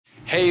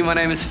Hey, my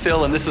name is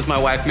Phil, and this is my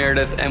wife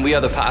Meredith, and we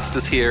are the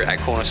pastors here at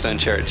Cornerstone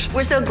Church.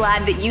 We're so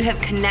glad that you have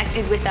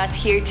connected with us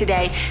here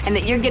today and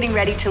that you're getting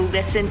ready to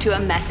listen to a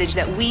message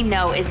that we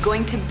know is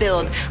going to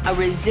build a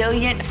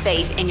resilient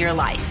faith in your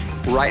life.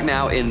 Right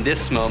now, in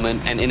this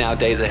moment, and in our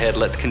days ahead,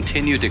 let's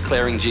continue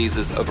declaring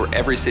Jesus over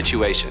every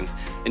situation.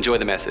 Enjoy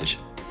the message.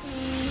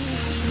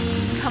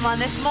 Come on,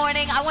 this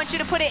morning, I want you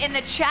to put it in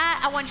the chat.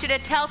 I want you to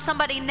tell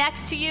somebody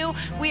next to you.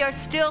 We are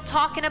still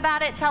talking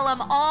about it. Tell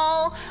them,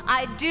 all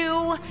I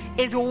do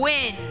is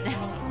win.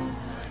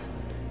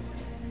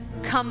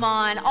 Come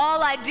on,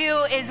 all I do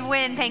is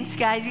win. Thanks,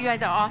 guys. You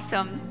guys are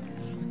awesome.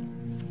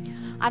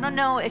 I don't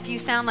know if you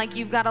sound like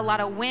you've got a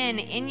lot of win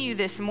in you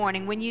this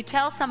morning. When you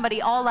tell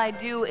somebody, all I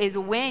do is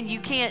win,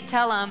 you can't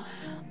tell them,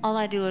 all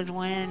I do is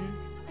win.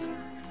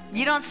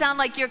 You don't sound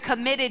like you're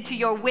committed to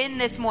your win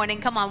this morning.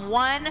 Come on,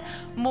 one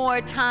more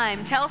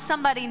time. Tell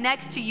somebody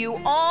next to you,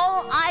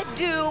 all I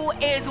do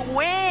is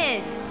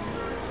win.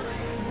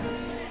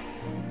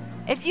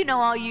 If you know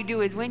all you do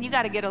is win, you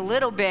got to get a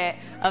little bit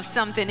of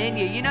something in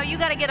you. You know, you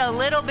got to get a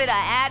little bit of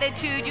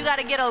attitude. You got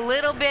to get a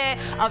little bit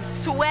of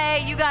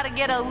sway. You got to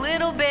get a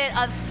little bit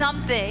of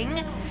something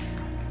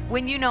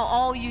when you know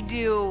all you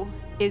do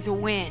is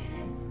win.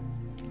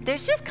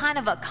 There's just kind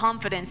of a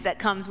confidence that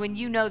comes when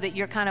you know that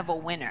you're kind of a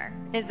winner,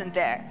 isn't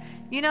there?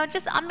 You know,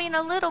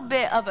 a little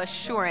bit of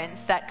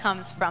assurance that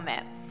comes from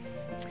it.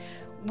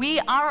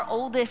 Our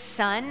oldest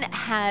son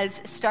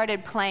has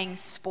started playing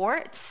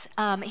sports.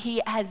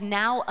 He has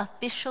now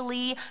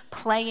officially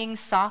playing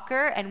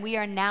soccer, and we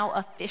are now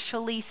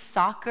officially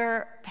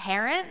soccer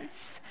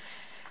parents.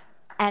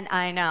 And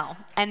I know.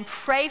 And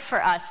pray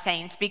for us,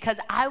 saints, because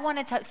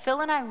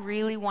Phil and I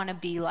really want to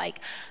be like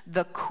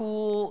the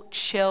cool,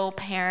 chill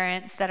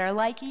parents that are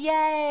like,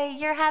 yay,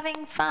 you're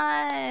having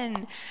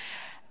fun.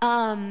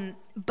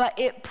 But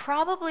it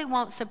probably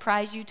won't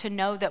surprise you to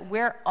know that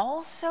we're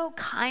also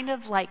kind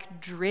of like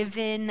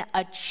driven,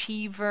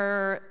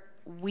 achiever,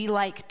 we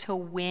like to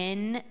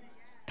win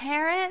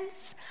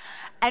parents.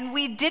 And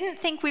we didn't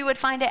think we would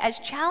find it as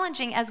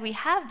challenging as we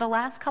have the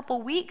last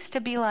couple weeks to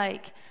be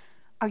like,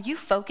 are you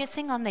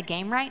focusing on the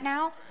game right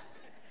now?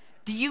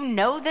 Do you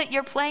know that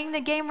you're playing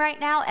the game right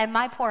now? And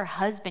my poor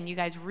husband, you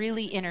guys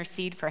really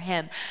intercede for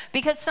him.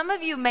 Because some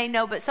of you may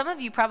know, but some of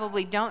you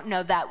probably don't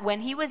know that when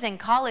he was in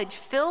college,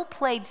 Phil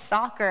played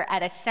soccer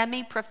at a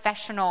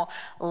semi-professional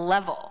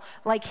level.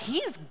 Like,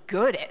 he's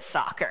good at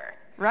soccer,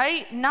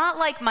 right? Not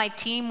like my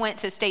team went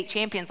to state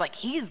champions. Like,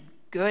 he's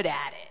good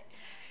at it.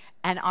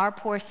 And our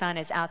poor son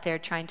is out there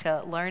trying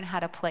to learn how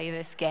to play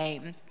this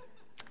game.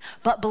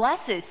 But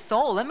bless his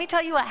soul. Let me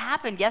tell you what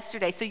happened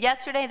yesterday. So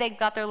yesterday they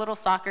got their little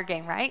soccer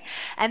game, right?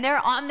 And they're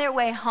on their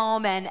way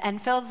home,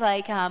 and Phil's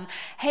like,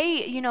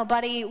 hey,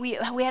 buddy, we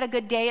had a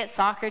good day at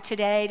soccer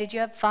today. Did you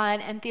have fun?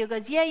 And Theo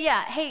goes,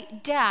 yeah. Hey,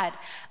 Dad,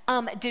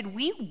 did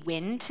we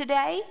win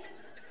today?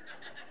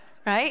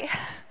 Right?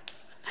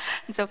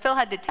 And so Phil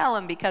had to tell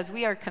him, because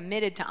we are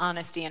committed to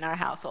honesty in our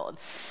household.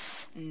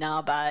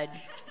 Nah, bud.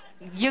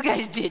 You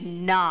guys did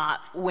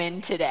not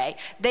win today.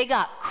 They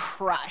got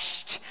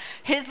crushed.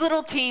 His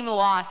little team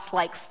lost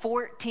like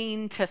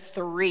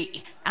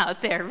 14-3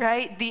 out there,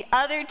 right? The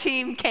other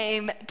team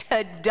came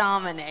to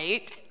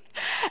dominate,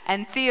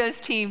 and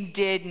Theo's team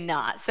did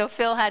not. So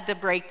Phil had to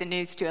break the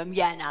news to him.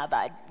 Yeah, nah,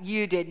 bud,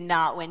 you did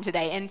not win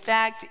today. In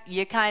fact,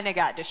 you kind of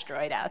got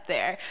destroyed out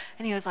there.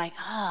 And he was like,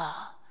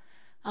 oh.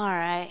 All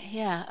right,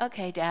 yeah,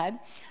 okay, Dad.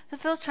 So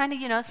Phil's trying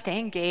to, stay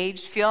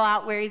engaged, feel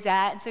out where he's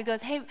at. And so he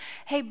goes,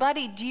 hey,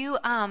 buddy, do you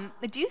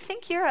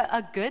think you're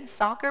a good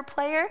soccer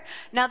player?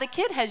 Now, the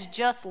kid has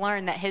just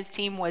learned that his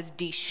team was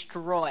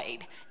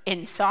destroyed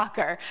in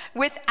soccer.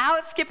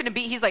 Without skipping a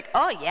beat, he's like,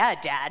 oh, yeah,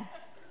 Dad.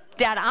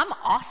 Dad, I'm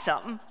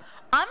awesome.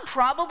 I'm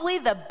probably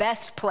the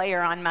best player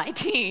on my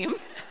team.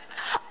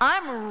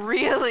 I'm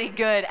really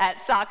good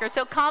at soccer.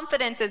 So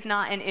confidence is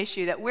not an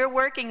issue that we're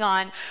working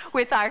on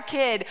with our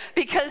kid,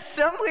 because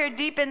somewhere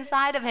deep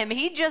inside of him,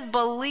 he just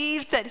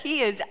believes that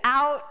he is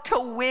out to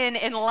win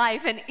in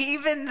life. And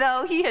even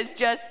though he has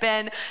just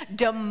been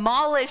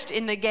demolished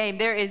in the game,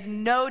 there is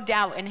no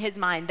doubt in his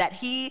mind that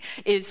he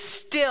is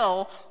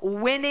still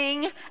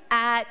winning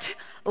at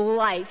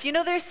life.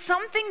 There's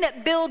something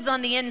that builds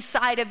on the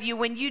inside of you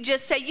when you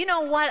just say, you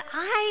know what,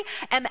 I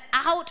am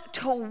out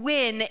to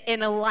win in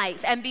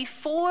life. And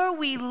before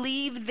we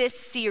leave this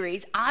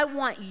series, I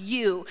want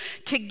you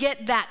to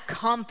get that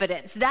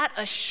confidence, that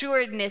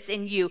assuredness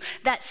in you,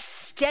 that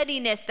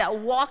steadiness that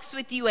walks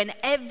with you in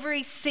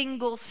every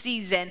single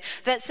season,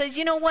 that says,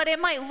 you know what, it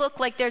might look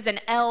like there's an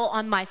L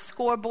on my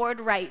scoreboard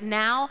right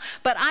now,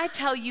 but I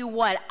tell you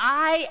what,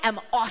 I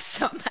am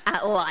awesome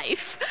at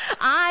life.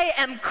 I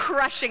am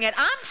crushing it.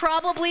 I'm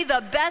probably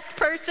the best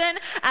person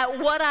at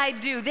what I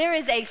do. There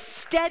is a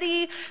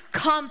steady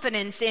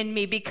confidence in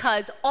me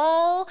because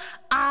all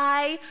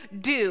I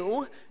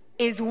do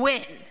is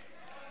win.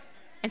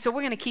 And so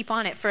we're going to keep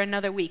on it for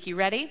another week. You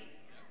ready?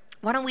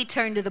 Why don't we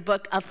turn to the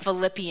book of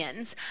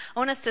Philippians? I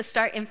want us to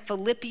start in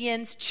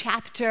Philippians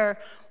chapter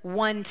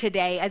 1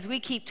 today as we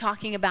keep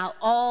talking about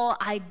all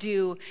I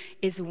do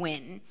is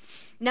win.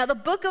 Now, the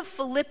book of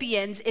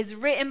Philippians is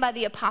written by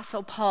the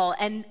Apostle Paul,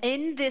 and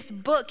in this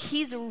book,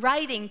 he's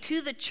writing to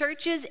the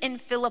churches in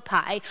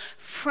Philippi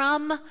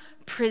from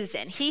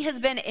prison. He has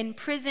been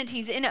imprisoned.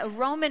 He's in a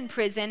Roman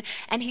prison,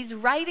 and he's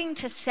writing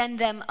to send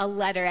them a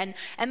letter.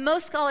 And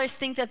most scholars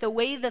think that the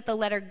way that the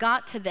letter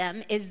got to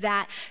them is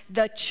that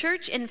the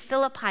church in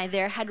Philippi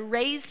there had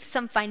raised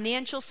some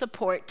financial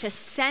support to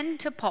send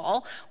to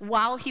Paul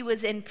while he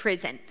was in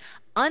prison.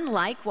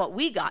 Unlike what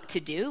we got to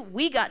do,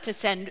 we got to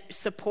send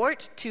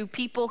support to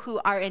people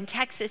who are in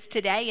Texas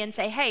today and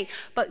say, hey,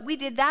 but we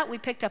did that. We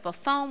picked up a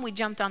phone. We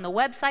jumped on the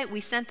website.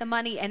 We sent the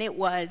money, and it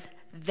was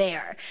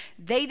there.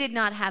 They did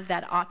not have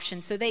that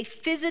option. So they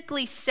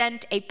physically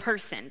sent a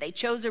person. They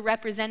chose a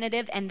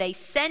representative, and they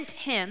sent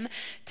him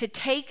to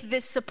take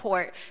this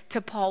support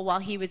to Paul while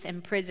he was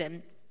in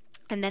prison.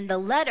 And then the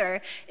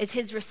letter is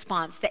his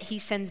response that he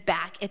sends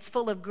back. It's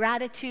full of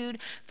gratitude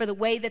for the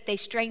way that they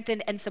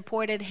strengthened and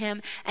supported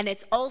him. And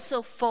it's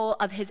also full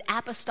of his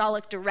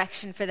apostolic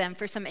direction for them,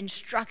 for some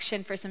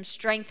instruction, for some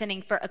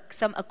strengthening, for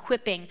some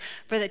equipping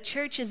for the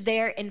churches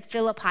there in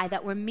Philippi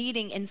that were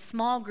meeting in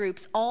small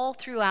groups all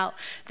throughout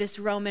this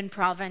Roman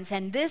province.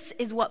 And this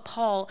is what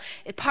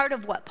part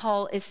of what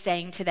Paul is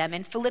saying to them.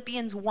 In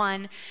Philippians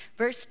 1,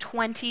 verse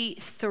 20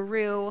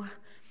 through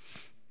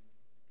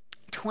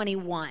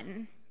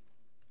 21.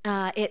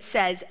 It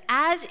says,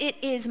 as it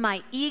is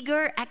my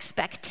eager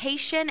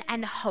expectation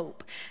and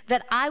hope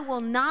that I will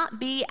not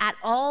be at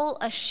all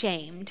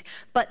ashamed,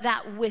 but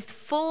that with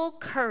full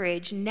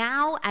courage,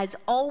 now as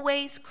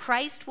always,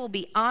 Christ will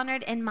be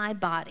honored in my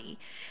body,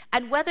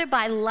 and whether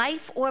by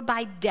life or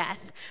by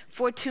death,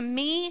 for to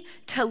me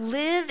to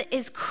live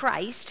is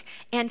Christ,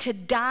 and to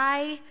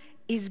die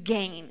is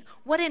gain.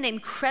 What an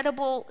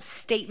incredible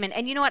statement.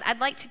 And you know what? I'd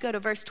like to go to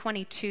verse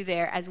 22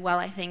 there as well,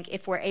 I think,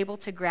 if we're able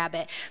to grab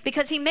it.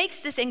 Because he makes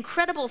this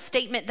incredible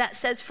statement that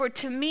says, for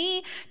to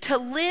me to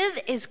live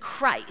is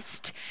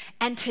Christ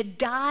and to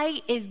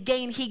die is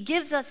gain. He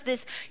gives us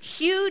this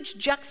huge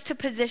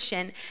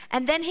juxtaposition.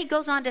 And then he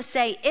goes on to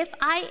say, if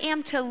I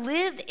am to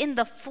live in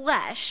the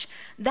flesh,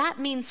 that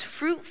means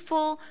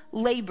fruitful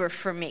labor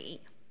for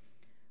me.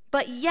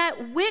 But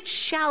yet, which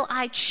shall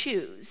I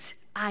choose?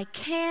 I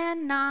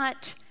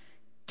cannot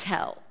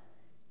tell.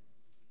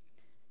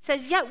 It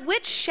says, yet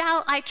which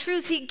shall I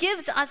choose? He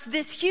gives us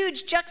this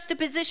huge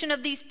juxtaposition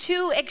of these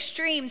two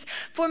extremes.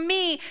 For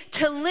me,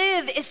 to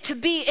live is to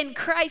be in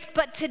Christ,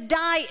 but to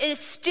die is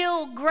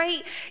still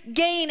great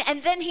gain.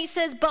 And then he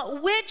says,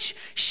 but which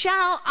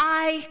shall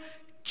I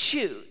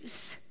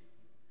choose?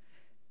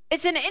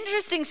 It's an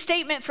interesting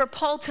statement for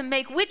Paul to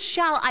make. Which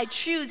shall I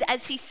choose,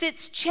 as he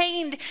sits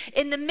chained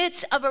in the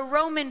midst of a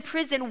Roman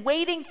prison,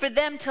 waiting for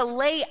them to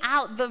lay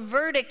out the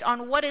verdict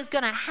on what is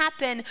going to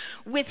happen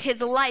with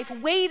his life,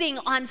 waiting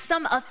on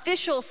some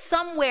official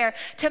somewhere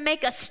to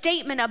make a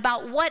statement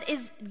about what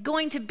is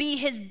going to be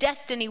his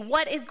destiny,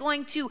 what is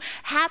going to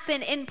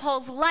happen in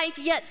Paul's life.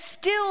 Yet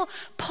still,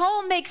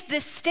 Paul makes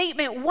this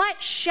statement,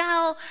 what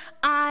shall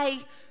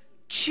I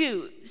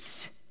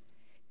choose?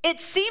 It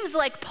seems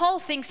like Paul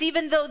thinks,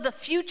 even though the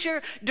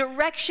future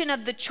direction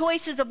of the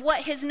choices of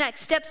what his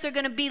next steps are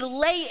going to be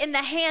lay in the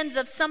hands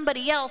of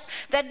somebody else,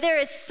 that there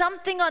is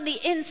something on the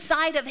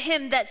inside of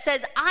him that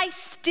says, I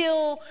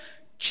still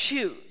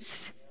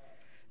choose.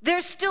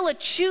 There's still a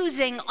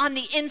choosing on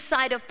the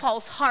inside of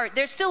Paul's heart.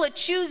 There's still a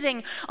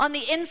choosing on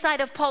the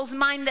inside of Paul's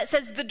mind that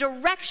says the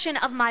direction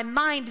of my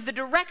mind, the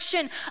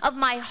direction of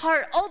my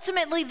heart,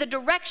 ultimately the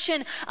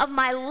direction of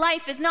my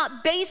life is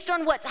not based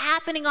on what's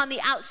happening on the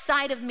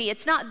outside of me.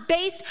 It's not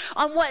based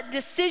on what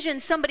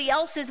decisions somebody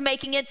else is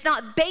making. It's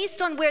not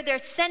based on where they're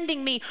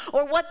sending me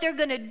or what they're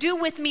going to do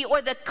with me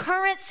or the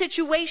current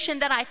situation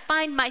that I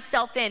find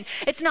myself in.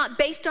 It's not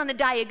based on a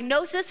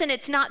diagnosis, and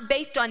it's not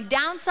based on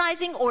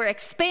downsizing or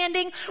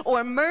expanding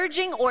or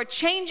merging or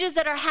changes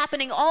that are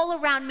happening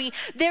all around me.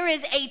 There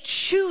is a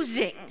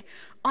choosing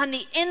on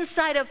the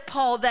inside of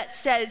Paul that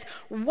says,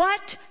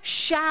 what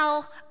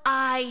shall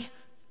I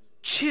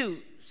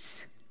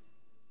choose?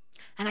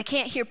 And I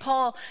can't hear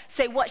Paul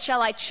say, what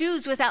shall I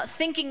choose, without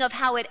thinking of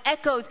how it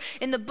echoes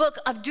in the book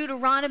of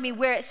Deuteronomy,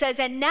 where it says,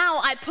 and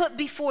now I put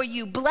before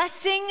you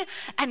blessing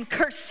and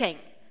cursing.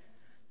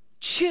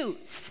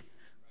 Choose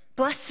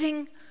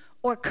blessing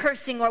or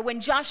cursing. Or when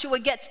Joshua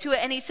gets to it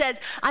and he says,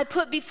 I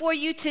put before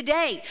you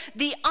today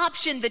the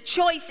option, the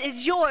choice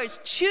is yours.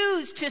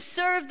 Choose to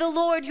serve the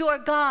Lord your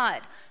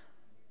God.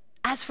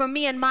 As for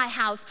me and my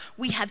house,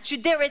 we have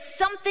chosen. There is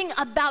something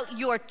about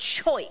your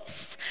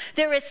choice.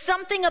 There is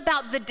something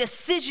about the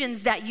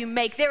decisions that you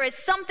make. There is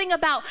something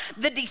about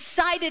the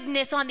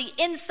decidedness on the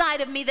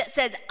inside of me that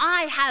says,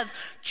 I have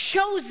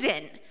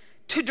chosen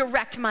to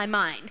direct my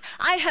mind.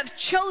 I have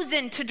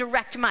chosen to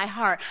direct my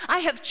heart. I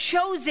have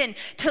chosen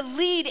to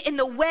lead in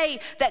the way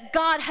that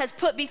God has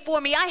put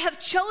before me. I have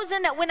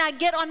chosen that when I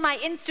get on my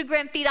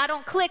Instagram feed, I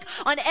don't click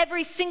on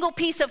every single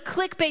piece of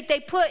clickbait they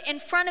put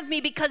in front of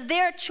me, because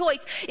their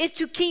choice is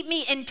to keep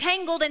me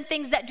entangled in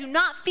things that do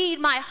not feed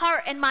my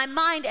heart and my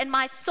mind and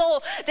my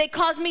soul. They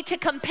cause me to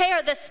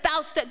compare the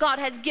spouse that God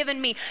has given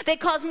me. They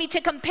cause me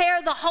to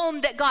compare the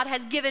home that God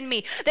has given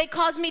me. They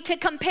cause me to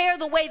compare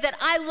the way that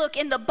I look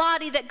in the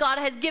body that God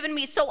has given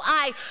me. So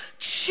I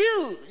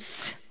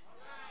choose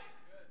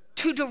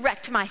to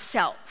direct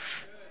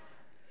myself.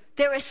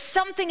 There is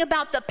something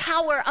about the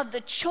power of the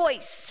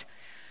choice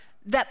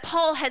that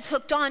Paul has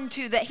hooked on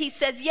to, that he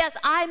says, yes,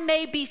 I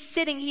may be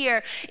sitting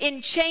here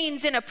in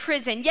chains in a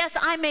prison. Yes,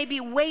 I may be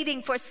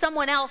waiting for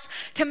someone else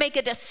to make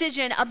a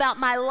decision about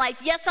my life.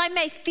 Yes, I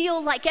may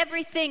feel like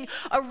everything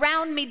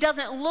around me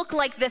doesn't look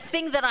like the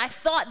thing that I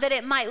thought that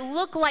it might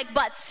look like,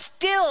 but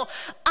still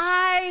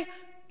I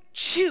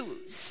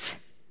choose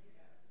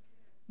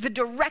the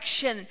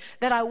direction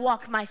that I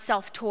walk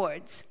myself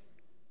towards.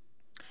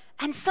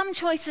 And some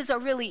choices are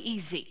really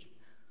easy.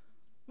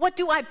 What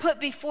do I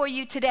put before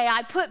you today?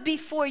 I put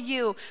before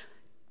you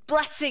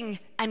blessing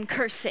and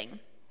cursing.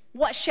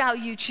 What shall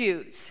you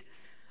choose?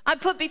 I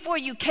put before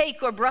you cake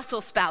or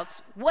Brussels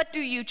sprouts. What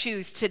do you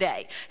choose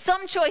today?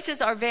 Some choices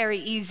are very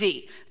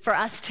easy for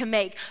us to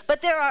make,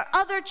 but there are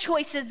other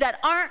choices that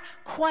aren't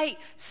quite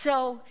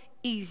so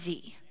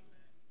easy.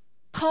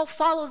 Paul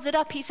follows it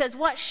up. He says,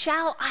 what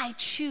shall I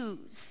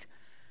choose?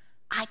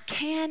 I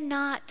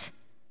cannot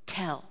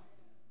tell.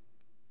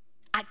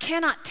 I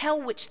cannot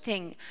tell which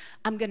thing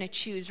I'm going to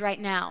choose right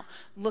now,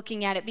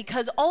 looking at it,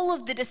 because all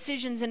of the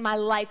decisions in my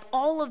life,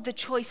 all of the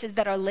choices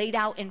that are laid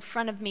out in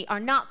front of me are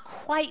not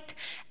quite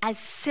as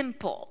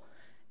simple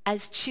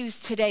as choose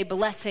today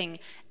blessing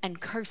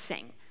and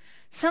cursing.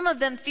 Some of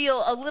them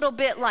feel a little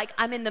bit like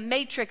I'm in the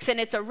Matrix and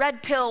it's a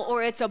red pill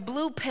or it's a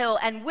blue pill,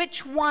 and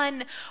which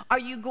one are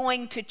you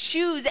going to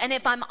choose? And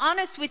if I'm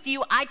honest with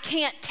you, I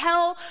can't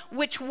tell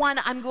which one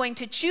I'm going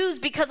to choose,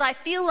 because I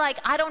feel like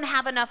I don't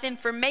have enough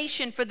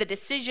information for the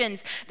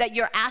decisions that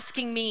you're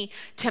asking me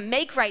to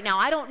make right now.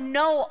 I don't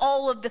know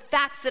all of the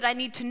facts that I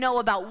need to know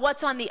about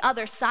what's on the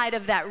other side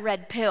of that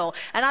red pill,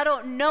 and I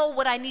don't know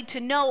what I need to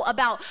know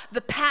about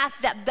the path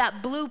that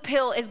that blue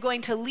pill is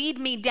going to lead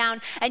me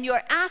down, and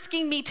you're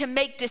asking me to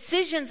make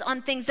decisions on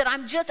things that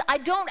I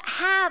don't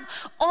have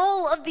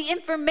all of the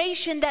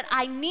information that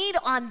I need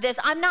on this.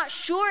 I'm not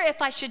sure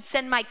if I should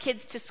send my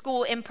kids to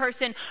school in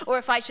person or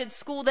if I should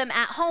school them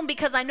at home,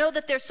 because I know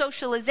that their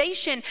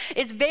socialization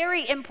is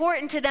very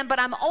important to them, but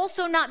I'm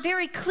also not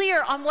very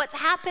clear on what's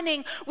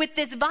happening with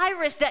this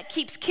virus that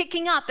keeps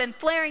kicking up and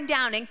flaring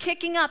down and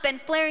kicking up and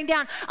flaring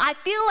down. I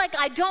feel like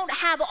I don't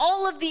have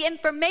all of the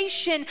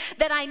information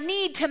that I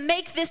need to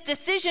make this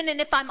decision, and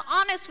if I'm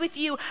honest with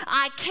you,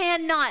 I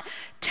cannot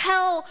tell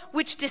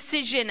which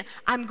decision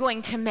I'm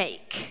going to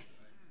make.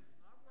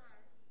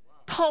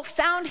 Paul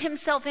found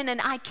himself in an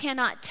I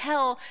cannot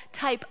tell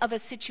type of a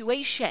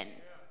situation.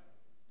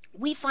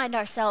 We find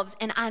ourselves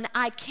in an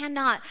I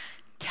cannot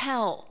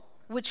tell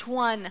which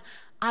one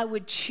I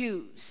would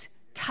choose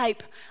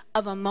type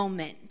of a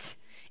moment.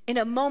 In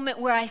a moment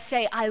where I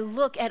say, I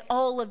look at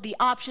all of the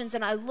options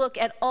and I look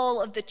at all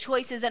of the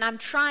choices and I'm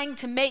trying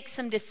to make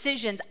some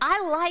decisions.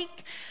 I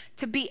like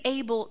to be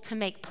able to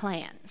make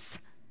plans.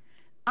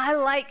 I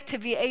like to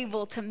be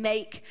able to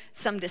make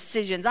some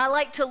decisions. I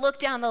like to look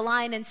down the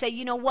line and say,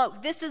 you know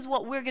what, this is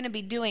what we're going to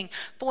be doing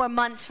 4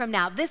 months from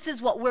now. This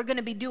is what we're going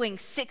to be doing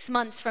 6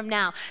 months from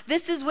now.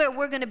 This is where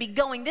we're going to be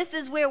going. This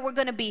is where we're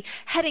going to be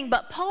heading.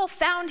 But Paul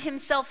found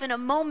himself in a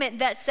moment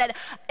that said,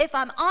 if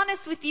I'm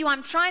honest with you,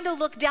 I'm trying to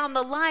look down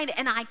the line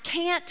and I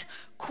can't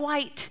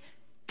quite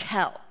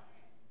tell.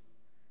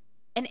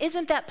 And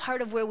isn't that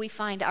part of where we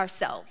find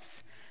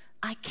ourselves?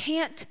 I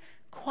can't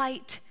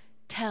quite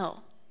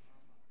tell.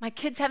 My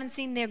kids haven't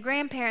seen their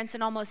grandparents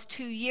in almost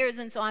 2 years,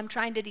 and so I'm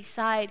trying to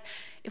decide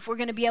if we're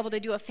going to be able to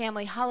do a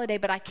family holiday,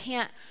 but I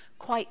can't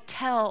quite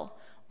tell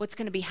what's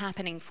going to be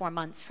happening 4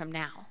 months from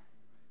now.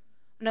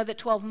 I know that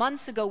 12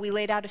 months ago, we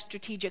laid out a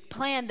strategic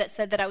plan that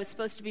said that I was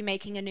supposed to be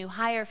making a new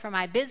hire for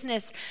my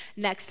business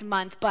next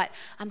month, but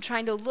I'm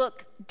trying to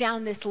look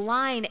down this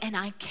line, and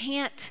I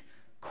can't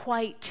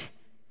quite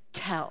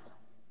tell.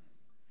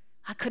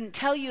 I couldn't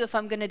tell you if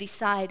I'm going to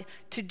decide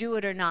to do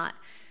it or not.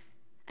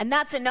 And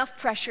that's enough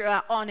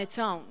pressure on its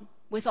own,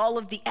 with all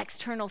of the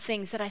external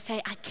things that I say,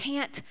 I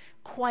can't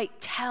quite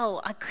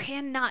tell. I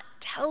cannot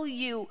tell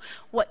you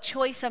what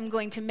choice I'm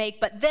going to make.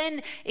 But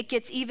then it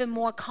gets even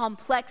more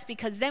complex,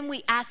 because then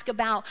we ask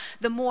about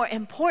the more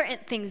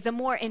important things, the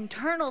more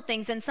internal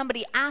things, and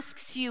somebody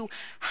asks you,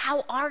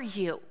 how are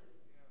you?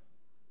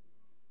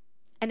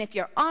 And if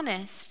you're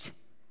honest,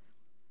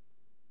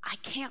 I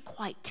can't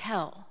quite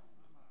tell.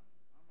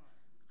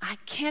 I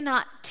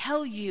cannot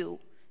tell you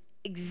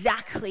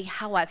exactly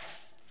how I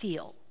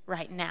feel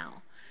right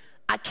now.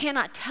 I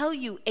cannot tell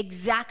you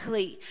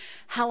exactly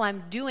how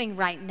I'm doing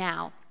right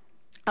now.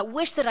 I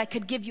wish that I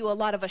could give you a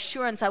lot of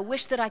assurance. I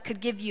wish that I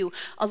could give you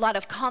a lot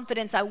of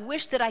confidence. I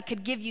wish that I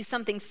could give you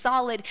something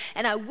solid.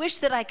 And I wish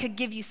that I could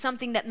give you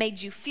something that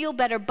made you feel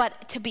better.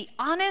 But to be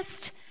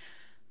honest,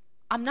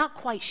 I'm not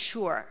quite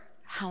sure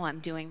how I'm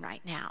doing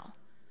right now.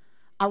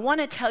 I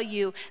want to tell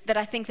you that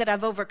I think that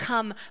I've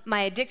overcome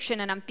my addiction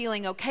and I'm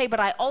feeling okay,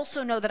 but I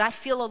also know that I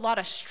feel a lot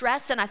of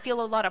stress and I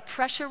feel a lot of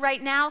pressure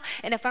right now.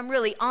 And if I'm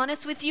really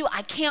honest with you,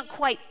 I can't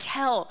quite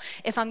tell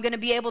if I'm going to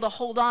be able to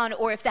hold on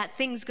or if that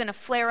thing's going to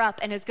flare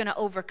up and is going to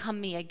overcome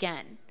me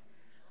again.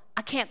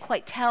 I can't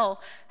quite tell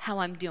how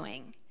I'm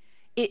doing.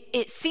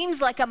 It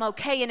seems like I'm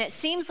okay and it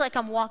seems like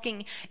I'm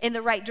walking in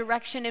the right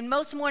direction. And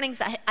most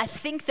mornings I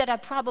think that I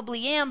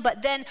probably am,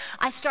 but then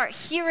I start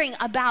hearing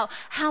about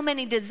how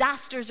many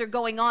disasters are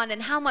going on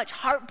and how much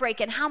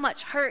heartbreak and how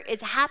much hurt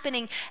is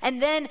happening. And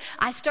then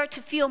I start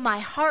to feel my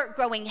heart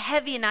growing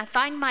heavy and I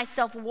find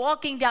myself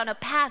walking down a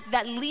path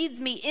that leads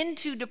me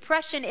into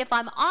depression. If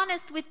I'm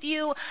honest with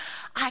you,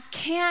 I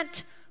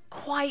can't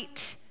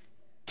quite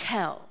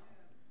tell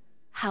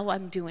how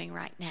I'm doing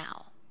right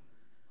now.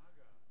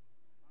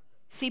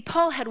 See,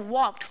 Paul had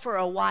walked for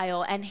a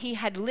while and he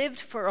had lived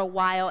for a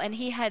while and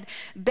he had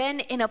been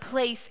in a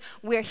place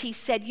where he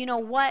said, you know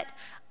what?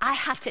 I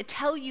have to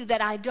tell you that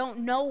I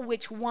don't know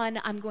which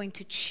one I'm going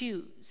to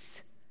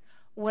choose.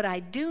 What I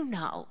do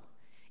know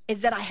is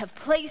that I have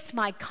placed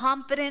my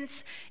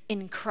confidence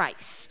in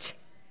Christ.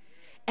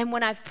 And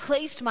when I've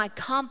placed my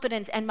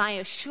confidence and my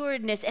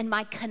assuredness and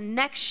my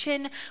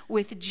connection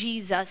with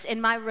Jesus and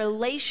my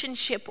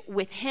relationship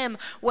with him,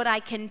 what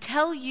I can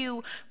tell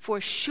you for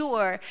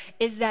sure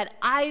is that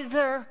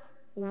either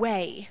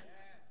way,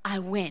 I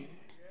win.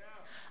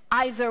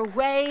 Either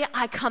way,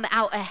 I come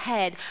out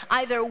ahead.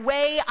 Either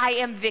way, I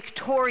am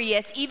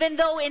victorious, even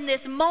though in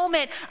this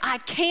moment, I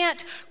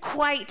can't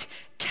quite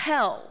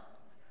tell.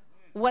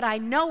 What I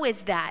know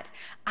is that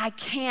I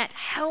can't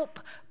help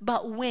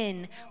but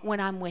win when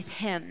I'm with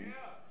him.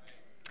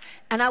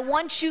 And I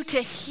want you to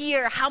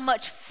hear how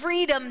much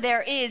freedom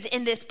there is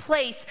in this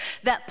place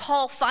that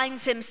Paul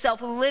finds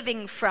himself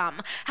living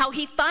from. How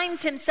he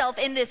finds himself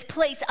in this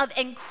place of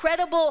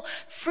incredible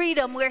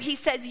freedom where he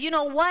says, you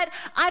know what?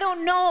 I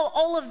don't know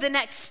all of the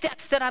next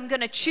steps that I'm going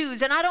to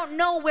choose. And I don't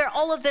know where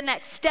all of the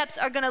next steps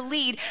are going to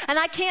lead. And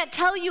I can't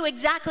tell you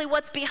exactly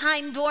what's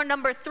behind door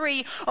number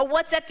 3 or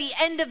what's at the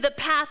end of the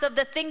path of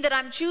the thing that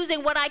I'm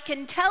choosing. What I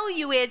can tell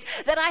you is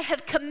that I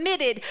have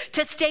committed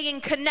to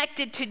staying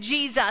connected to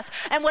Jesus.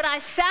 And what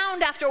I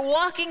found after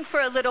walking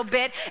for a little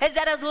bit is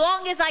that as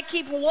long as I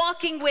keep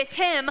walking with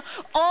him,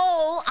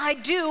 all I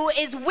do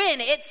is win.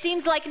 It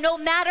seems like no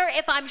matter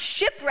if I'm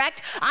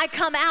shipwrecked, I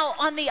come out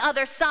on the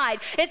other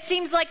side. It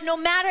seems like no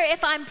matter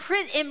if I'm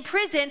in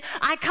prison,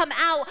 I come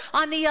out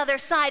on the other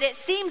side. It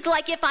seems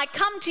like if I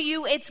come to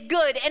you, it's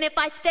good. And if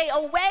I stay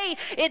away,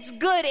 it's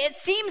good. It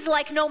seems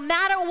like no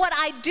matter what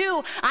I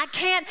do, I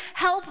can't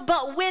help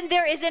but win.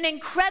 There is an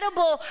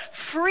incredible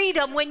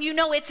freedom when you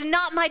know it's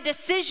not my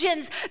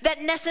decisions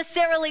that necessarily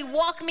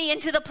walk me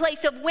into the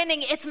place of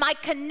winning. It's my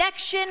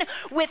connection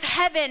with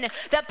heaven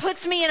that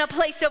puts me in a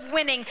place of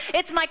winning.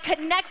 It's my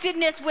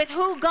connectedness with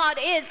who God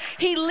is.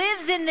 He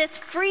lives in this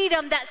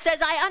freedom that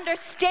says, I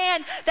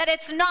understand that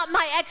it's not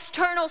my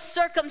external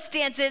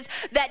circumstances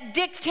that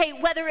dictate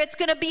whether it's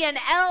going to be an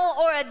L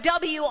or a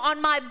W on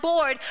my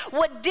board.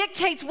 What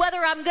dictates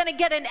whether I'm going to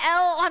get an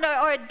L on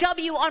or a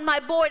W on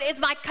my board is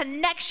my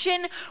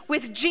connection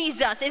with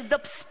Jesus, is the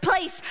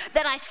place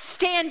that I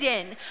stand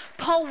in.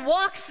 Paul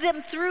walks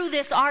them through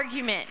this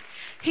argument.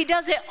 He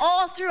does it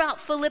all throughout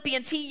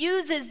Philippians. He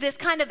uses this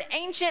kind of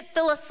ancient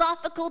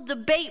philosophical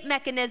debate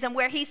mechanism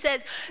where he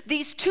says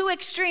these two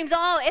extremes,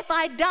 if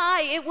I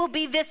die, it will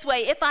be this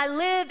way. If I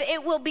live,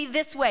 it will be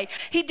this way.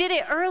 He did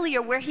it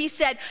earlier where he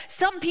said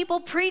some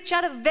people preach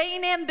out of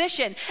vain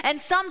ambition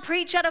and some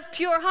preach out of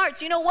pure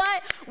hearts. You know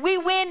what? We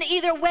win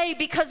either way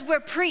because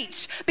we're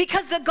preached,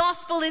 because the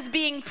gospel is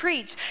being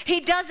preached. He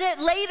does it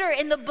later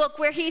in the book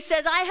where he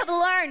says, I have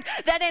learned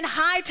that in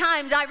high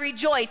times I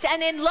rejoice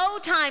and in low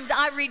times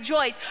I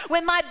rejoice.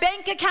 When my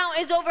bank account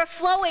is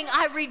overflowing,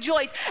 I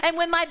rejoice. And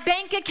when my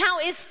bank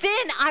account is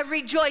thin, I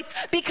rejoice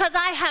because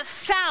I have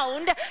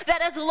found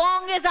that as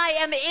long as I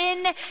am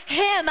in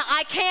him,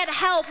 I can't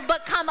help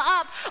but come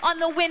up on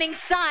the winning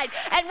side.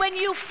 And when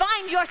you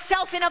find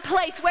yourself in a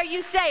place where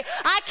you say,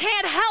 I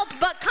can't help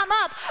but come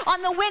up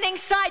on the winning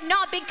side,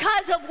 not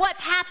because of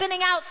what's happening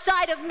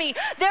outside of me.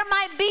 There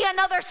might be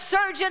another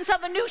surgence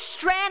of a new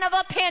strand of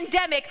a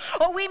pandemic,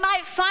 or we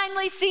might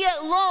finally see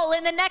it lull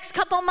in the next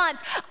couple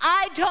months.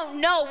 I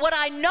don't know. What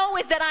I know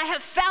is that I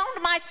have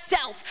found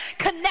myself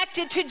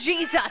connected to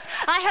Jesus.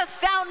 I have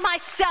found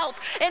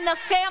myself in the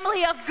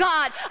family of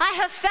God. I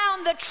have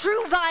found the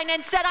true vine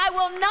and said, I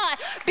will not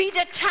be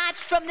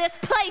detached from this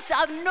place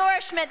of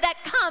nourishment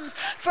that comes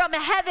from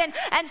heaven.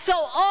 And so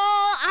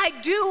all I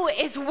do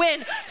is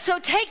win. So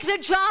take the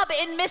job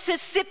in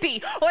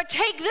Mississippi or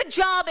take the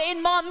job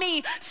in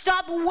Maumee.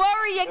 Stop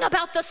worrying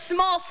about the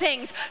small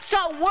things.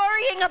 Stop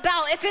worrying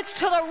about if it's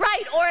to the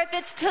right or if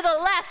it's to the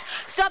left.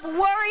 Stop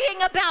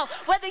worrying about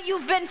whether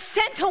you've been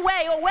sent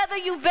away or whether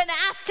you've been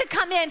asked to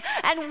come in,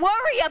 and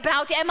worry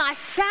about, am I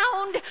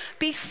found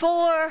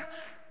before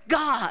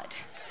God?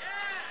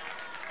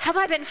 Have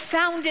I been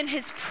found in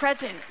his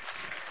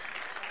presence?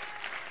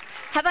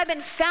 Have I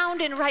been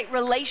found in right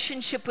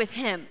relationship with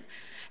him?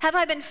 Have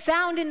I been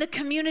found in the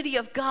community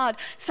of God?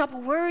 Stop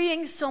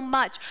worrying so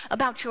much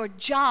about your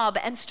job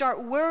and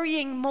start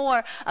worrying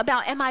more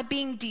about, am I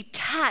being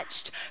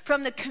detached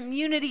from the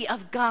community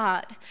of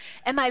God?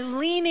 Am I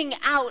leaning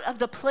out of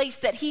the place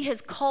that he has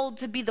called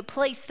to be the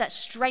place that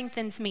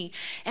strengthens me?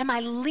 Am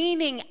I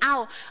leaning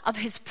out of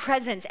his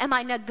presence? Am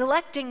I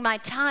neglecting my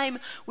time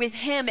with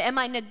him? Am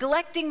I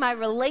neglecting my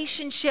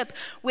relationship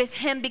with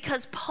him?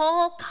 Because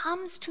Paul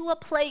comes to a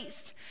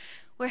place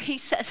where he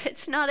says,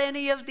 it's not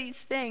any of these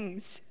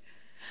things.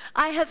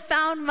 I have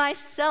found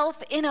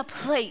myself in a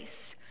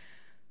place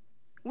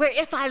where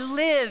if I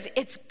live,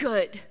 it's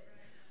good,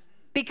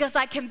 because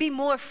I can be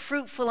more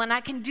fruitful and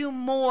I can do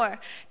more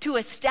to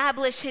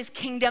establish his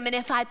kingdom. And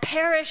if I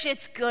perish,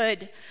 it's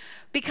good,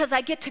 because I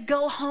get to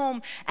go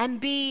home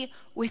and be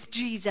with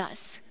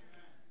Jesus.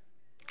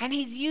 And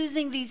he's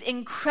using these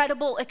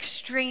incredible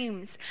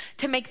extremes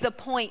to make the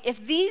point.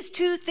 If these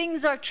two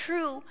things are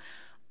true,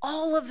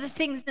 all of the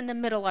things in the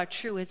middle are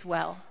true as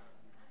well.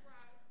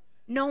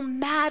 No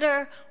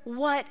matter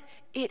what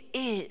it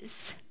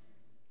is,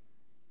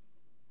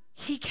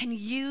 he can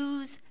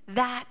use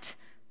that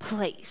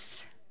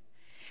place.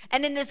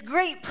 And in this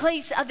great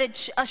place of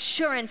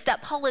assurance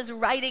that Paul is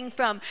writing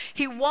from,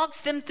 he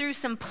walks them through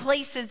some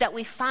places that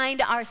we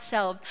find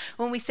ourselves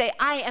when we say,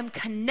 I am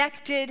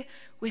connected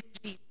with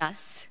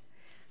Jesus.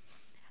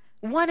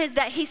 One is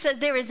that he says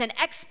there is an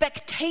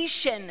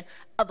expectation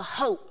of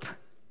hope.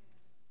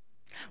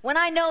 When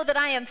I know that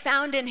I am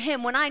found in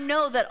him, when I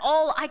know that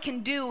all I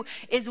can do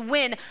is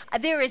win,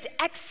 there is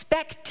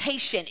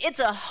expectation. It's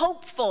a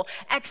hopeful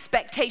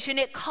expectation.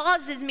 It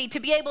causes me to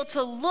be able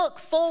to look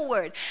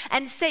forward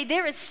and say,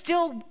 there is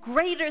still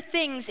greater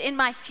things in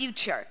my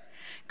future.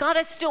 God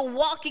is still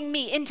walking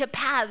me into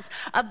paths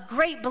of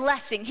great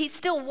blessing. He's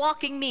still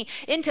walking me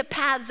into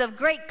paths of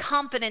great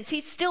confidence.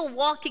 He's still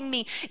walking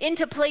me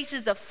into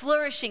places of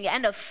flourishing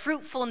and of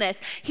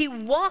fruitfulness. He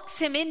walks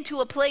him into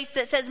a place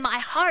that says, my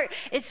heart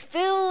is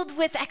filled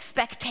with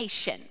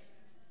expectation.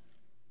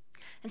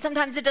 And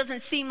sometimes it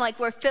doesn't seem like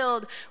we're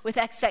filled with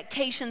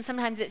expectation.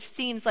 Sometimes it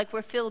seems like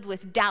we're filled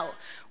with doubt.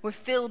 We're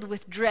filled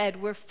with dread.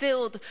 We're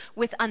filled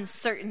with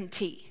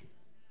uncertainty.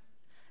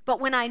 But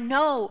when I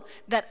know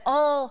that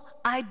all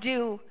I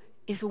do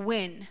is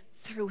win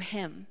through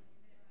him,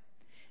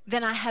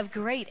 then I have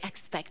great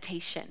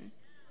expectation.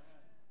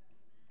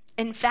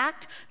 In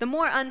fact, the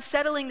more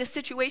unsettling the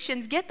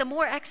situations get, the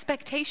more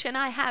expectation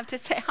I have to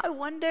say, I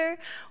wonder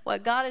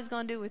what God is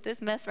going to do with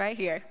this mess right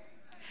here.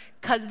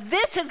 Because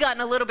this has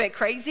gotten a little bit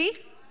crazy.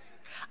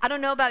 I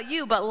don't know about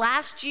you, but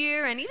last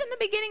year and even the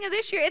beginning of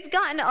this year, it's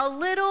gotten a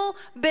little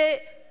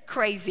bit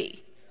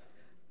crazy.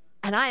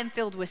 And I am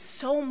filled with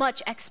so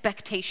much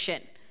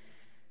expectation.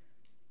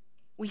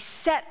 We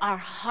set our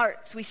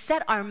hearts, we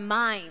set our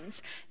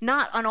minds,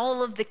 not on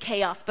all of the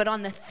chaos, but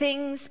on the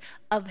things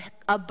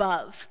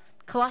above.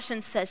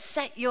 Colossians says,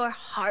 set your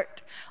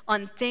heart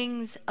on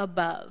things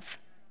above,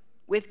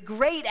 with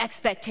great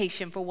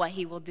expectation for what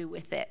he will do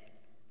with it.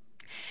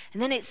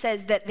 And then it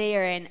says that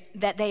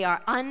they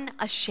are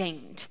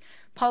unashamed.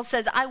 Paul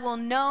says, I will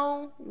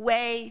no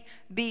way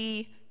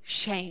be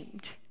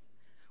shamed.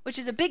 Which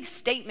is a big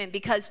statement,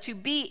 because to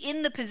be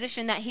in the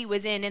position that he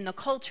was in the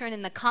culture and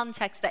in the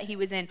context that he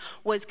was in,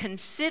 was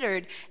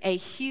considered a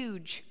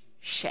huge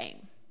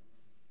shame.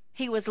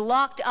 He was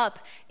locked up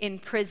in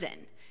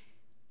prison.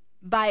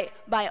 By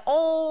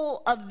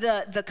all of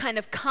the kind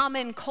of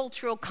common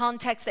cultural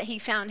context that he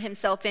found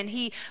himself in,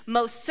 he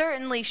most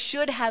certainly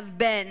should have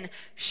been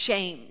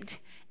shamed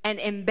and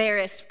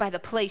embarrassed by the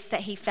place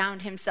that he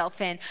found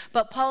himself in.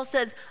 But Paul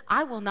says,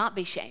 I will not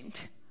be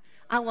shamed.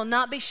 I will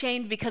not be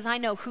shamed, because I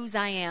know whose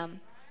I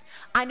am.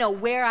 I know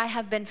where I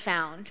have been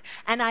found.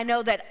 And I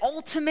know that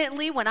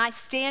ultimately when I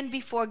stand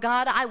before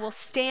God, I will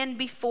stand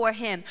before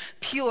him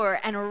pure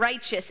and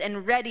righteous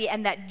and ready,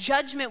 and that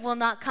judgment will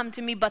not come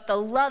to me, but the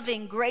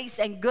loving grace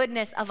and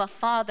goodness of a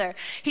father.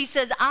 He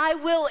says, I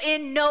will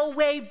in no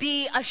way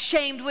be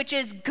ashamed, which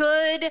is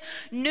good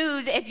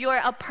news if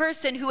you're a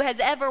person who has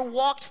ever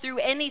walked through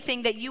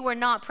anything that you were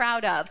not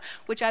proud of,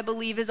 which I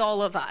believe is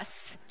all of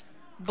us.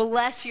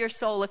 Bless your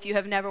soul if you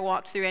have never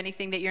walked through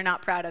anything that you're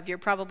not proud of. You're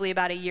probably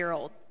about a year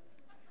old,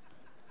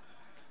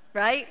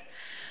 right?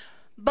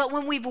 But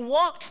when we've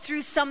walked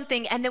through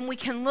something and then we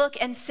can look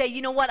and say,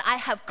 you know what, I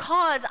have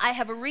cause, I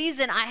have a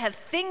reason, I have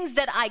things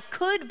that I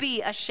could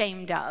be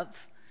ashamed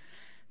of.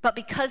 But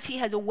because he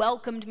has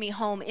welcomed me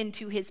home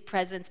into his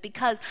presence,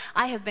 because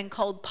I have been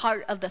called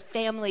part of the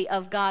family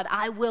of God,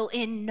 I will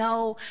in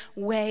no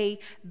way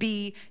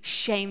be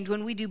shamed.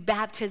 When we do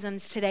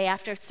baptisms today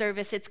after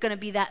service, it's going to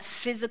be that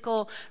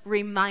physical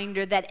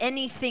reminder that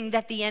anything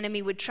that the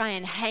enemy would try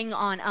and hang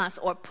on us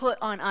or put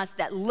on us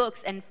that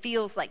looks and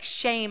feels like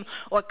shame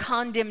or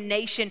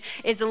condemnation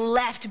is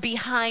left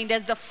behind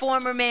as the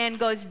former man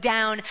goes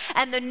down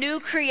and the new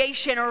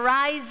creation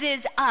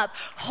rises up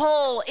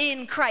whole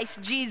in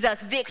Christ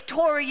Jesus,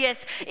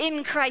 victorious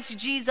in Christ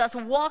Jesus,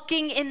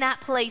 walking in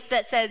that place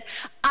that says,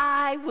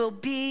 I will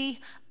be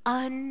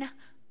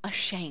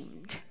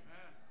unashamed.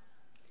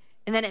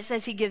 And then it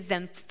says he gives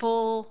them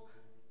full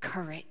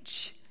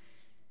courage.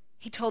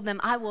 He told them,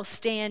 I will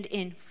stand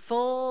in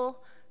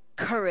full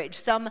courage.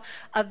 Some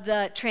of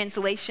the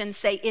translations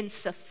say in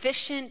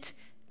sufficient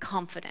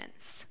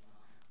confidence.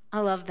 I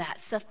love that.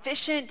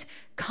 Sufficient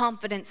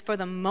confidence for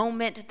the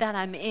moment that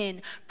I'm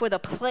in, for the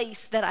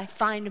place that I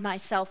find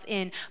myself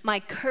in.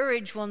 My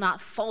courage will not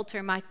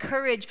falter. My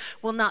courage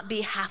will not be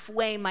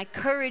halfway. My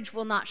courage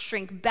will not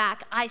shrink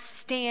back. I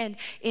stand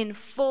in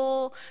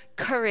full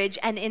courage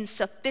and in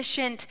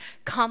sufficient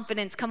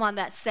confidence. Come on,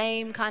 that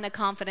same kind of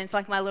confidence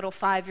like my little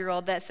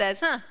 5-year-old that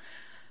says,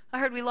 I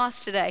heard we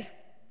lost today.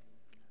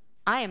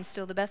 I am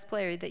still the best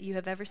player that you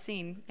have ever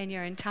seen in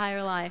your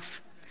entire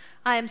life.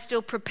 I am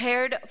still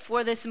prepared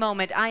for this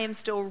moment. I am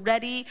still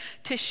ready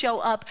to show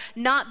up,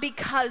 not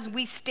because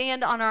we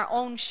stand on our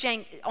own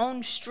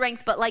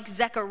strength, but like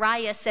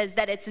Zechariah says,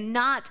 that it's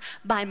not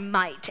by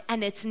might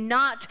and it's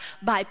not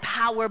by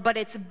power, but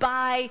it's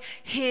by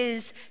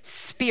his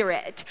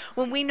Spirit.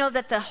 When we know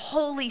that the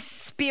Holy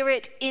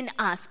Spirit in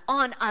us,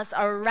 on us,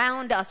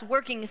 around us,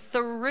 working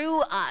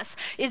through us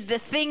is the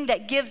thing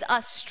that gives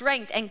us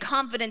strength and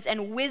confidence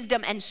and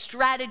wisdom and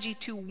strategy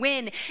to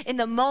win in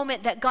the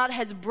moment that God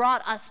has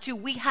brought us to.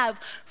 We have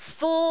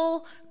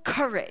full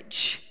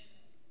courage.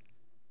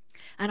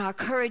 And our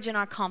courage and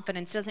our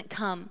confidence doesn't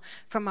come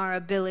from our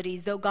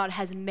abilities. Though God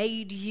has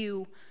made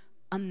you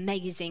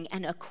amazing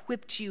and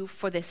equipped you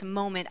for this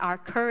moment, our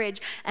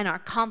courage and our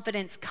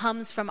confidence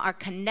comes from our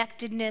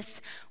connectedness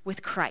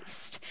with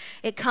Christ.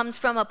 It comes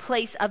from a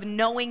place of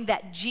knowing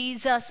that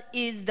Jesus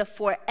is the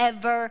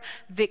forever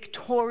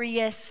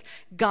victorious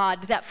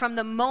God, that from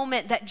the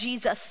moment that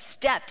Jesus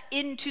stepped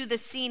into the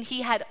scene,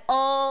 he had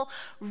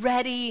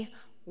already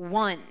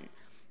won.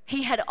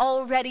 He had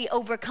already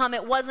overcome.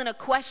 It wasn't a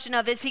question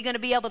of, is he going to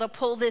be able to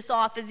pull this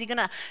off? Is he going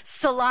to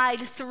slide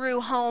through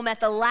home at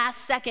the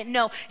last second?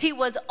 No, he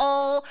was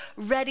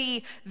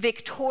already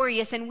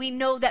victorious. And we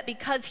know that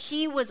because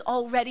he was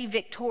already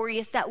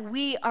victorious, that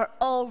we are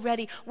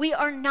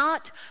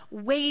not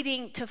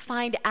waiting to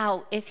find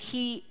out if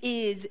he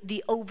is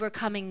the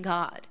overcoming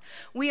God.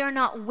 We are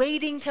not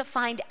waiting to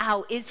find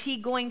out, is he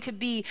going to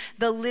be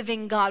the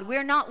living God?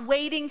 We're not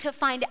waiting to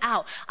find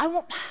out.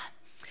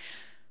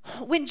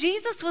 When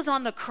Jesus was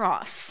on the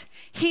cross,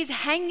 he's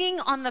hanging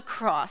on the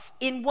cross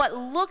in what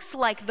looks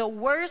like the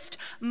worst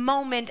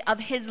moment of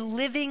his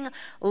living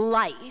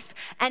life,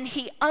 and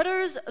he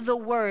utters the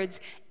words,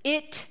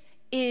 "It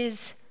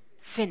is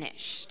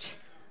finished."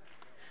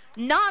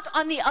 Not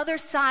on the other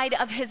side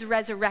of his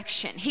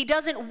resurrection. He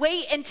doesn't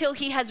wait until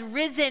he has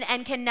risen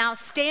and can now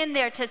stand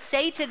there to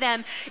say to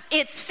them,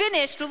 it's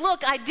finished.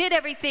 Look, I did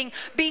everything.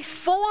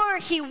 Before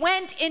he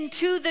went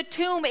into the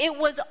tomb, it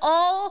was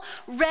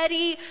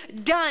already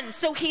done.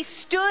 So he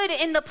stood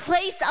in the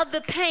place of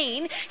the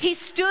pain. He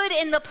stood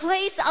in the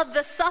place of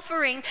the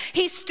suffering.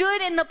 He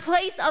stood in the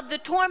place of the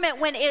torment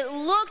when it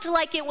looked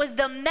like it was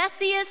the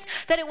messiest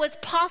that it was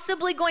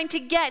possibly going to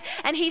get.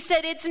 And he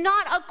said, it's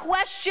not a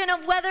question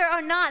of whether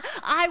or not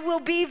I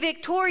will be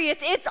victorious.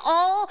 It's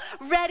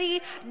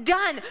already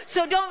done.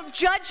 So don't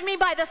judge me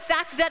by the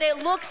fact that it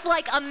looks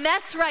like a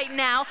mess right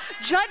now.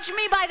 Judge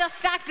me by the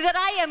fact that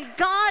I am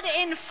God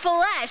in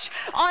flesh.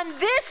 On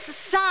this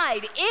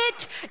side,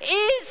 it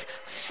is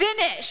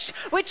finished,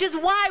 which is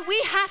why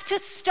we have to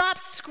stop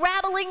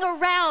scrabbling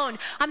around.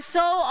 I'm so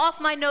off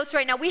my notes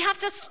right now. We have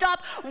to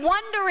stop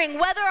wondering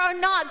whether or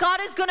not God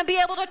is going to be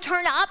able to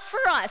turn up for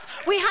us.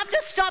 We have to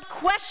stop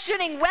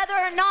questioning whether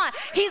or not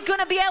he's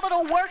going to be able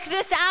to work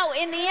this out.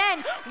 In the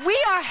end, we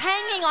are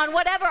hanging on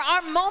whatever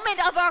our moment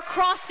of our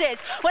cross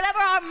is, whatever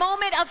our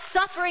moment of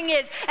suffering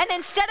is. And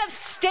instead of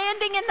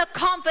standing in the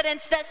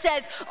confidence that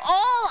says,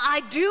 all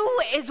I do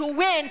is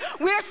win,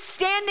 we're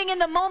standing in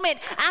the moment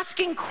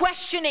asking,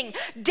 questioning,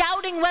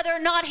 doubting whether or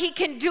not he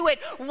can do it,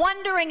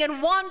 wondering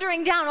and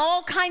wandering down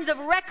all kinds of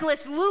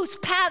reckless, loose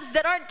paths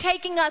that aren't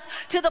taking us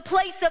to the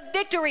place of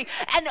victory,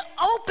 and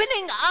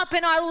opening up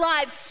in our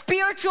lives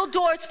spiritual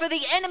doors for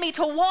the enemy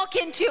to walk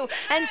into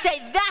and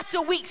say, that's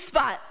a weak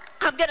spot.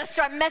 I'm going to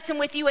start messing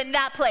with you in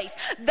that place.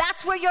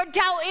 That's where your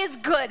doubt is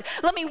good.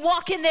 Let me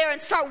walk in there and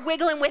start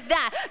wiggling with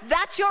that.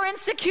 That's your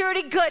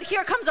insecurity. Good.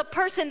 Here comes a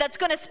person that's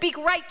going to speak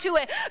right to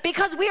it,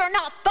 because we are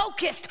not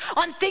focused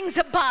on things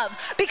above,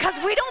 because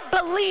we don't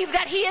believe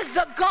that he is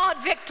the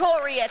God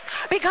victorious,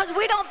 because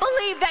we don't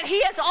believe that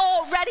he has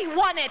already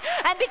won it,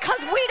 and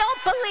because we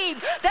don't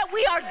believe that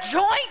we are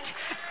joint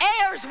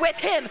heirs with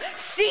him,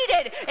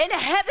 seated in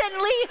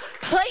heavenly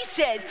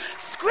places.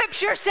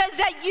 Scripture says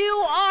that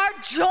you are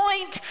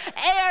joint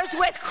heirs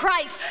with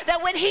Christ,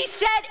 that when he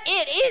said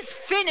it is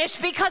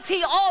finished, because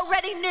he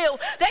already knew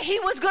that he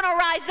was going to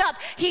rise up,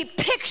 he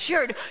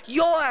pictured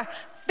your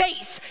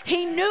face.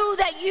 He knew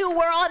that you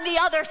were on the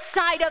other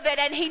side of it,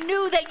 and he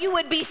knew that you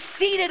would be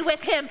seated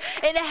with him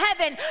in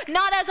heaven,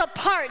 not as a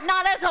part,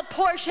 not as a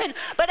portion,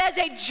 but as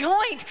a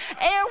joint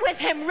heir with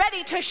him,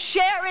 ready to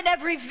share in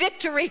every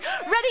victory,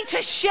 ready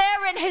to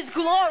share in his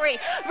glory,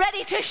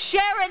 ready to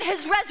share in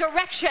his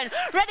resurrection,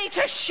 ready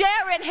to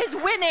share in his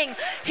winning.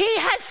 He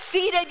has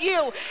seated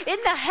you in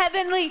the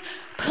heavenly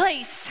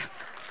place.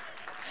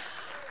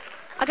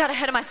 I got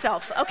ahead of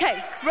myself.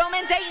 Okay,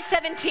 Romans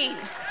 8:17.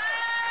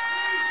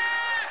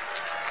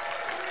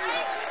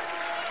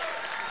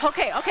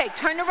 Okay,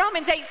 turn to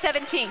Romans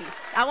 8:17.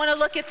 I want to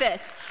look at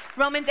this.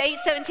 Romans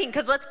 8:17,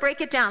 because let's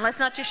break it down. Let's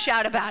not just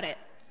shout about it.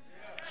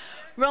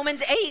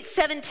 Romans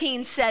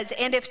 8:17 says,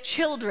 and if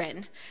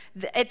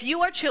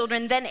you are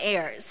children, then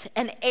heirs,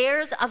 and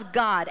heirs of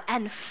God,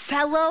 and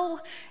fellow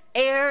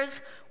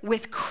heirs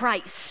with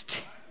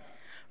Christ,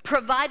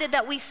 provided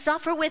that we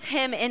suffer with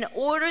him in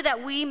order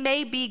that we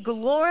may be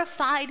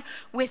glorified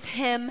with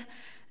him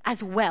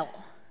as well.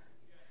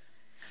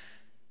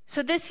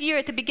 So this year,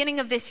 at the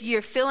beginning of this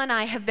year, Phil and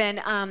I have been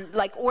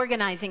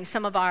organizing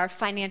some of our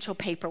financial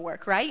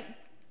paperwork, right?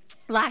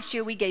 Last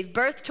year, we gave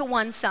birth to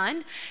one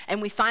son,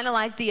 and we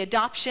finalized the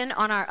adoption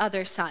on our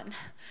other son.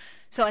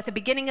 So at the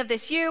beginning of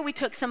this year, we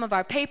took some of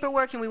our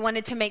paperwork, and we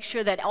wanted to make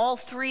sure that all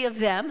three of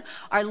them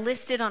are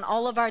listed on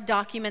all of our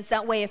documents.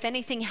 That way, if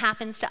anything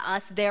happens to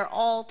us, they're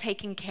all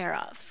taken care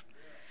of.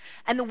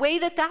 And the way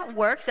that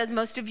works, as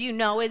most of you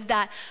know, is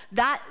that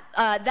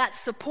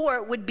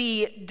support would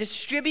be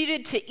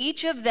distributed to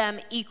each of them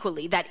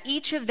equally, that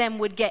each of them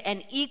would get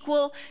an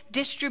equal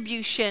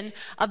distribution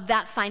of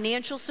that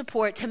financial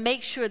support to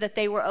make sure that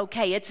they were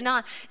okay. It's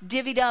not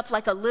divvied up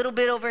like a little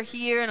bit over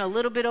here and a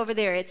little bit over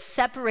there. It's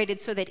separated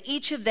so that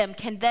each of them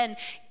can then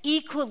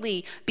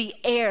equally be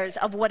heirs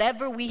of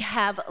whatever we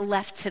have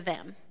left to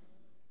them.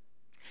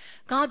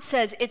 God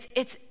says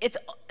it's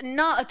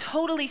not a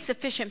totally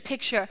sufficient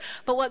picture,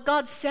 but what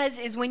God says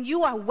is when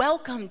you are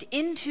welcomed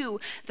into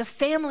the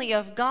family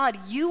of God,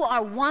 you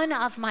are one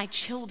of my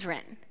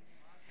children.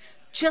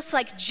 Just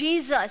like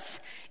Jesus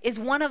is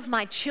one of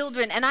my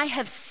children, and I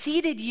have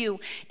seated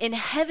you in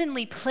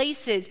heavenly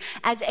places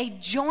as a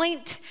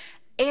joint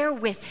heir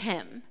with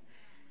him.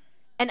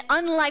 And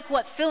unlike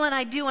what Phil and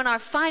I do in our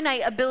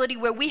finite ability,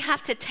 where we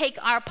have to take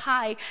our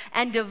pie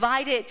and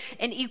divide it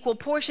in equal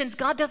portions,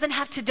 God doesn't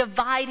have to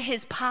divide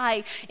his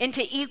pie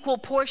into equal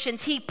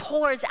portions. He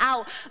pours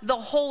out the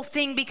whole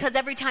thing, because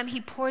every time he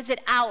pours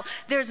it out,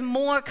 there's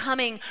more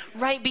coming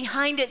right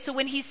behind it. So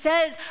when he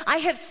says, I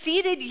have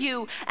seated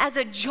you as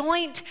a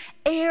joint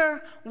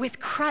heir with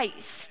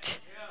Christ,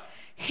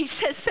 he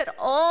says that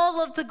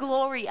all of the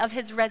glory of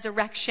his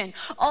resurrection,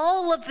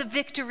 all of the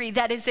victory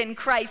that is in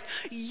Christ,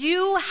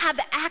 you have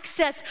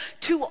access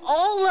to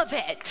all of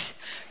it,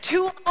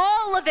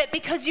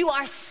 because you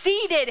are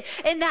seated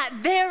in that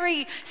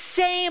very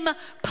same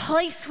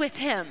place with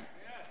him.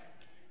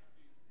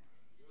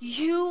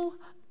 You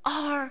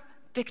are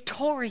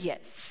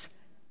victorious.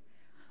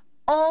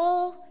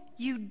 All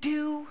you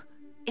do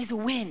is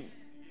win.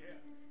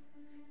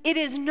 It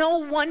is no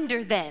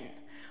wonder then,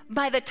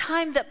 by the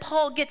time that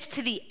Paul gets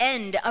to the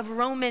end of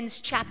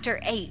Romans chapter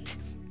 8,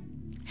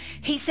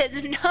 he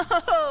says,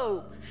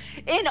 no,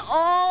 in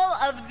all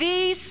of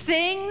these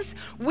things,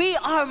 we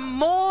are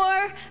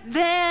more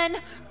than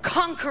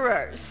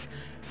conquerors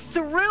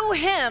through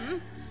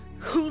him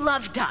who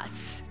loved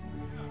us.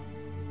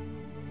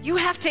 You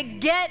have to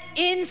get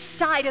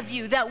inside of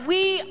you that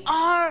we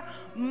are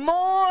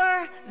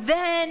more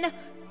than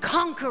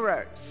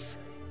conquerors.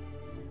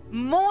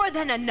 More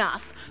than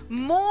enough,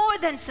 more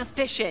than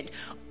sufficient.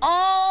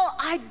 All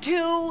I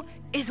do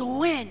is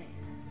win.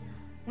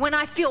 When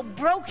I feel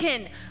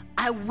broken,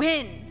 I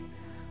win.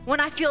 When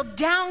I feel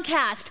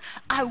downcast,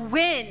 I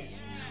win.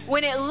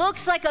 When it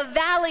looks like a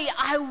valley,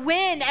 I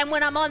win. And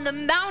when I'm on the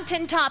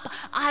mountaintop,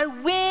 I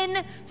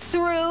win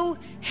through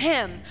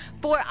him.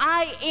 For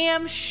I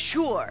am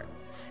sure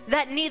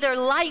that neither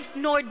life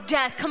nor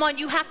death, come on,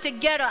 you have to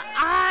get it.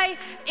 I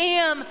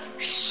am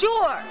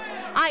sure.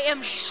 I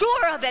am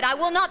sure of it. I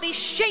will not be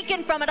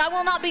shaken from it. I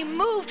will not be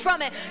moved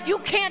from it. You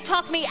can't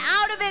talk me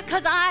out of it,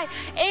 because I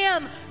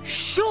am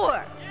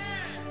sure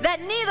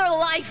that neither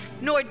life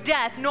nor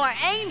death, nor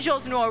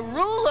angels, nor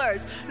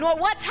rulers, nor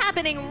what's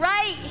happening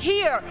right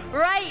here,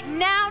 right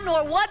now,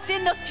 nor what's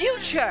in the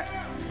future.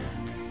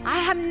 I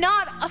am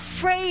not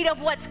afraid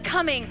of what's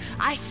coming.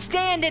 I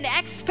stand in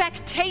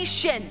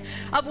expectation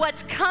of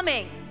what's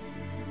coming.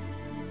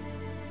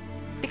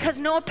 Because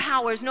nor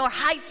powers, nor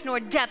heights, nor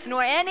depth,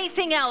 nor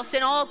anything else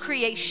in all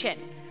creation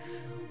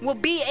will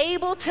be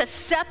able to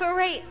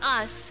separate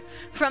us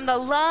from the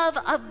love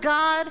of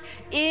God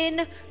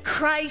in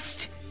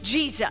Christ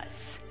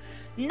Jesus.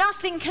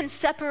 Nothing can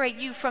separate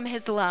you from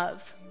his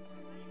love.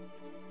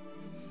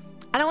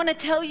 And I want to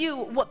tell you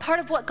what part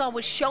of what God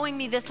was showing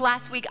me this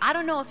last week. I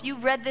don't know if you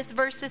read this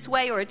verse this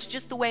way or it's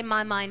just the way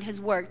my mind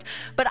has worked,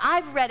 but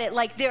I've read it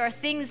like there are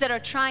things that are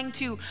trying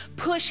to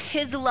push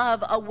his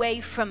love away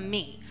from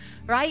me,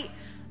 right?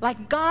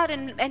 Like God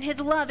and his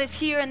love is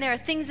here, and there are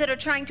things that are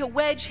trying to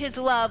wedge his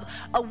love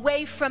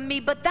away from me,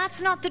 but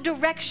that's not the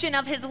direction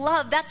of his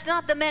love. That's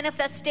not the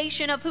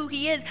manifestation of who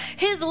he is.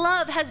 His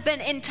love has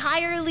been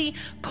entirely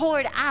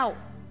poured out.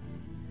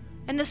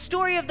 And the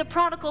story of the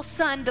prodigal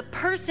son, the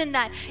person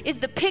that is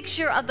the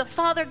picture of the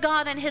Father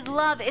God and his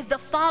love, is the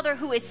Father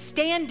who is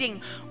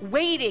standing,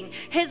 waiting.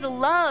 His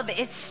love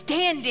is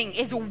standing,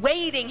 is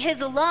waiting. His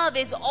love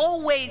is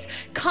always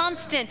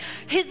constant.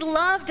 His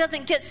love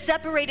doesn't get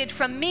separated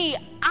from me.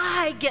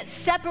 I get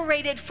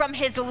separated from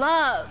his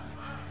love.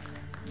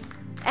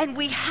 And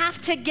we have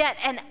to get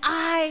an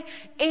I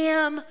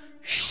am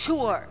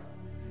sure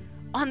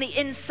on the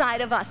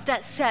inside of us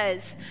that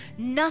says,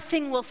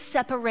 nothing will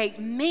separate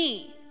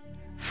me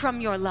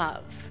from your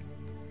love.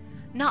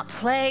 Not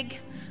plague,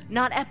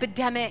 not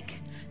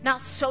epidemic,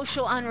 not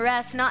social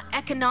unrest, not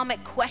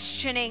economic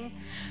questioning,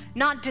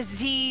 not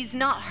disease,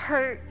 not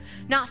hurt,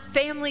 not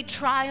family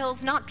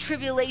trials, not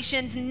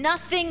tribulations.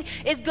 Nothing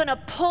is gonna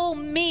pull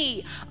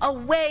me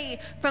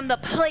away from the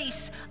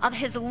place of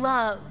his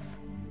love,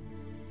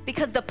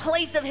 because the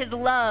place of his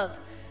love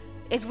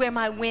is where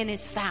my win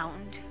is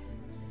found.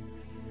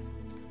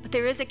 But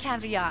there is a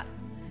caveat.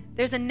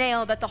 There's a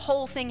nail that the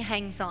whole thing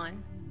hangs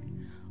on.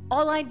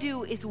 All I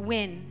do is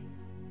win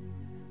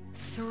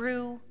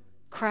through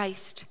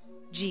Christ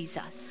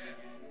Jesus.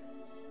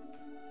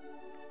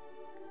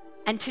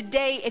 And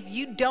today, if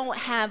you don't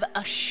have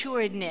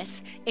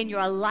assuredness in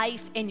your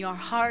life, in your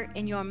heart,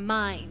 in your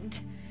mind,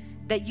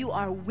 that you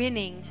are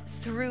winning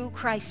through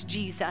Christ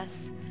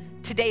Jesus,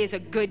 today is a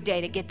good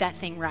day to get that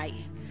thing right.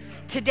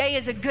 Today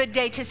is a good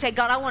day to say,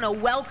 God, I want to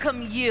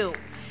welcome you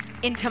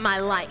into my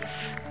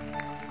life.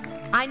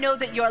 I know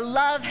that your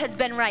love has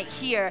been right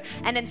here,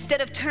 and instead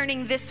of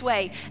turning this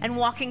way and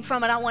walking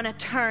from it, I want to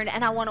turn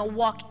and I want to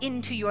walk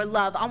into your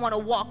love. I want to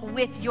walk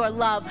with your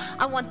love.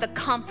 I want the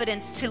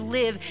confidence to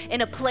live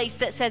in a place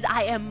that says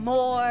I am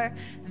more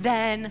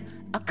than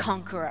a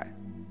conqueror.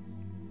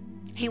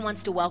 He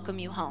wants to welcome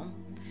you home.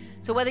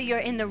 So whether you're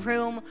in the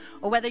room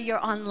or whether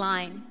you're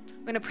online,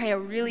 we're going to pray a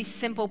really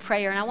simple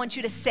prayer, and I want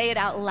you to say it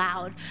out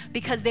loud,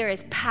 because there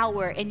is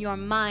power in your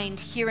mind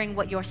hearing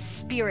what your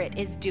spirit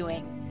is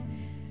doing.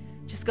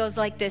 Just goes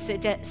like this.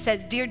 It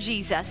says, Dear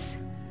Jesus,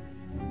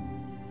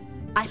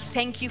 I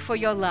thank you for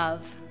your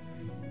love.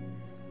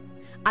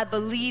 I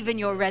believe in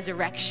your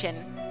resurrection.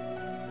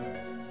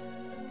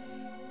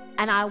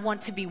 And I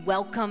want to be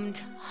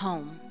welcomed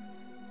home.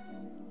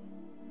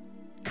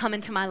 Come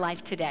into my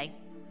life today.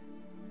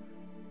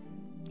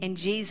 In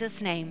Jesus'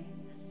 name,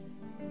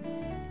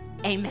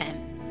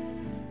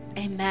 amen.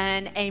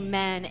 Amen,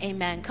 amen,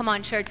 amen. Come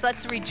on, church,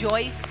 let's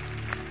rejoice.